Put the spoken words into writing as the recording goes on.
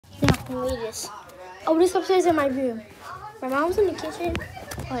believe this. Oh, this upstairs in my room. My mom's in the kitchen.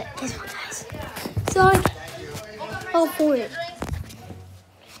 But guess what, guys? Sonic. Oh, for it.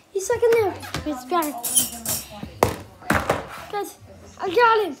 He's stuck in there. It's back. Guys, I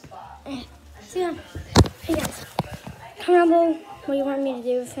got him. See him. Hey, guys. Comment down below what you want me to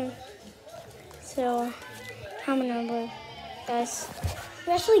do with him. So, comment down below, guys.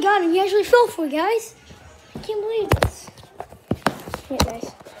 We actually got him. He actually fell for it, guys. I can't believe this. Yeah,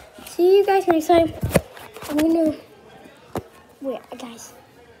 guys. See you guys next time. I'm gonna wait, guys.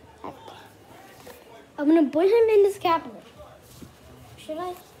 I'm gonna put him in this cabinet. Should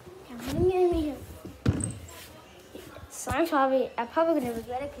I? I'm gonna get him. So I'm probably gonna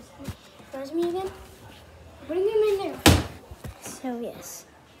regret it because he does me again. Putting him in there. So yes,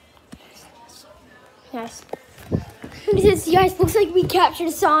 guys. This guys looks like we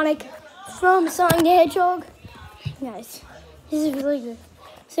captured Sonic from Sonic the Hedgehog. Guys, this is really good.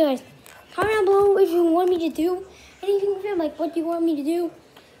 So guys, comment down below if you want me to do anything with him, like what you want me to do,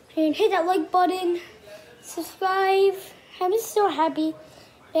 and hit that like button, subscribe. I'm just so happy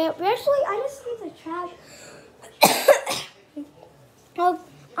that I just need to trap. I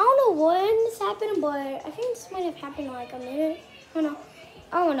don't know when this happened, but I think this might have happened like a minute. I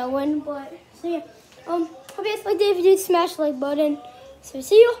don't know when, but so yeah. Hope you guys liked it. If you did, smash the like button. So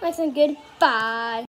see you next time. Goodbye.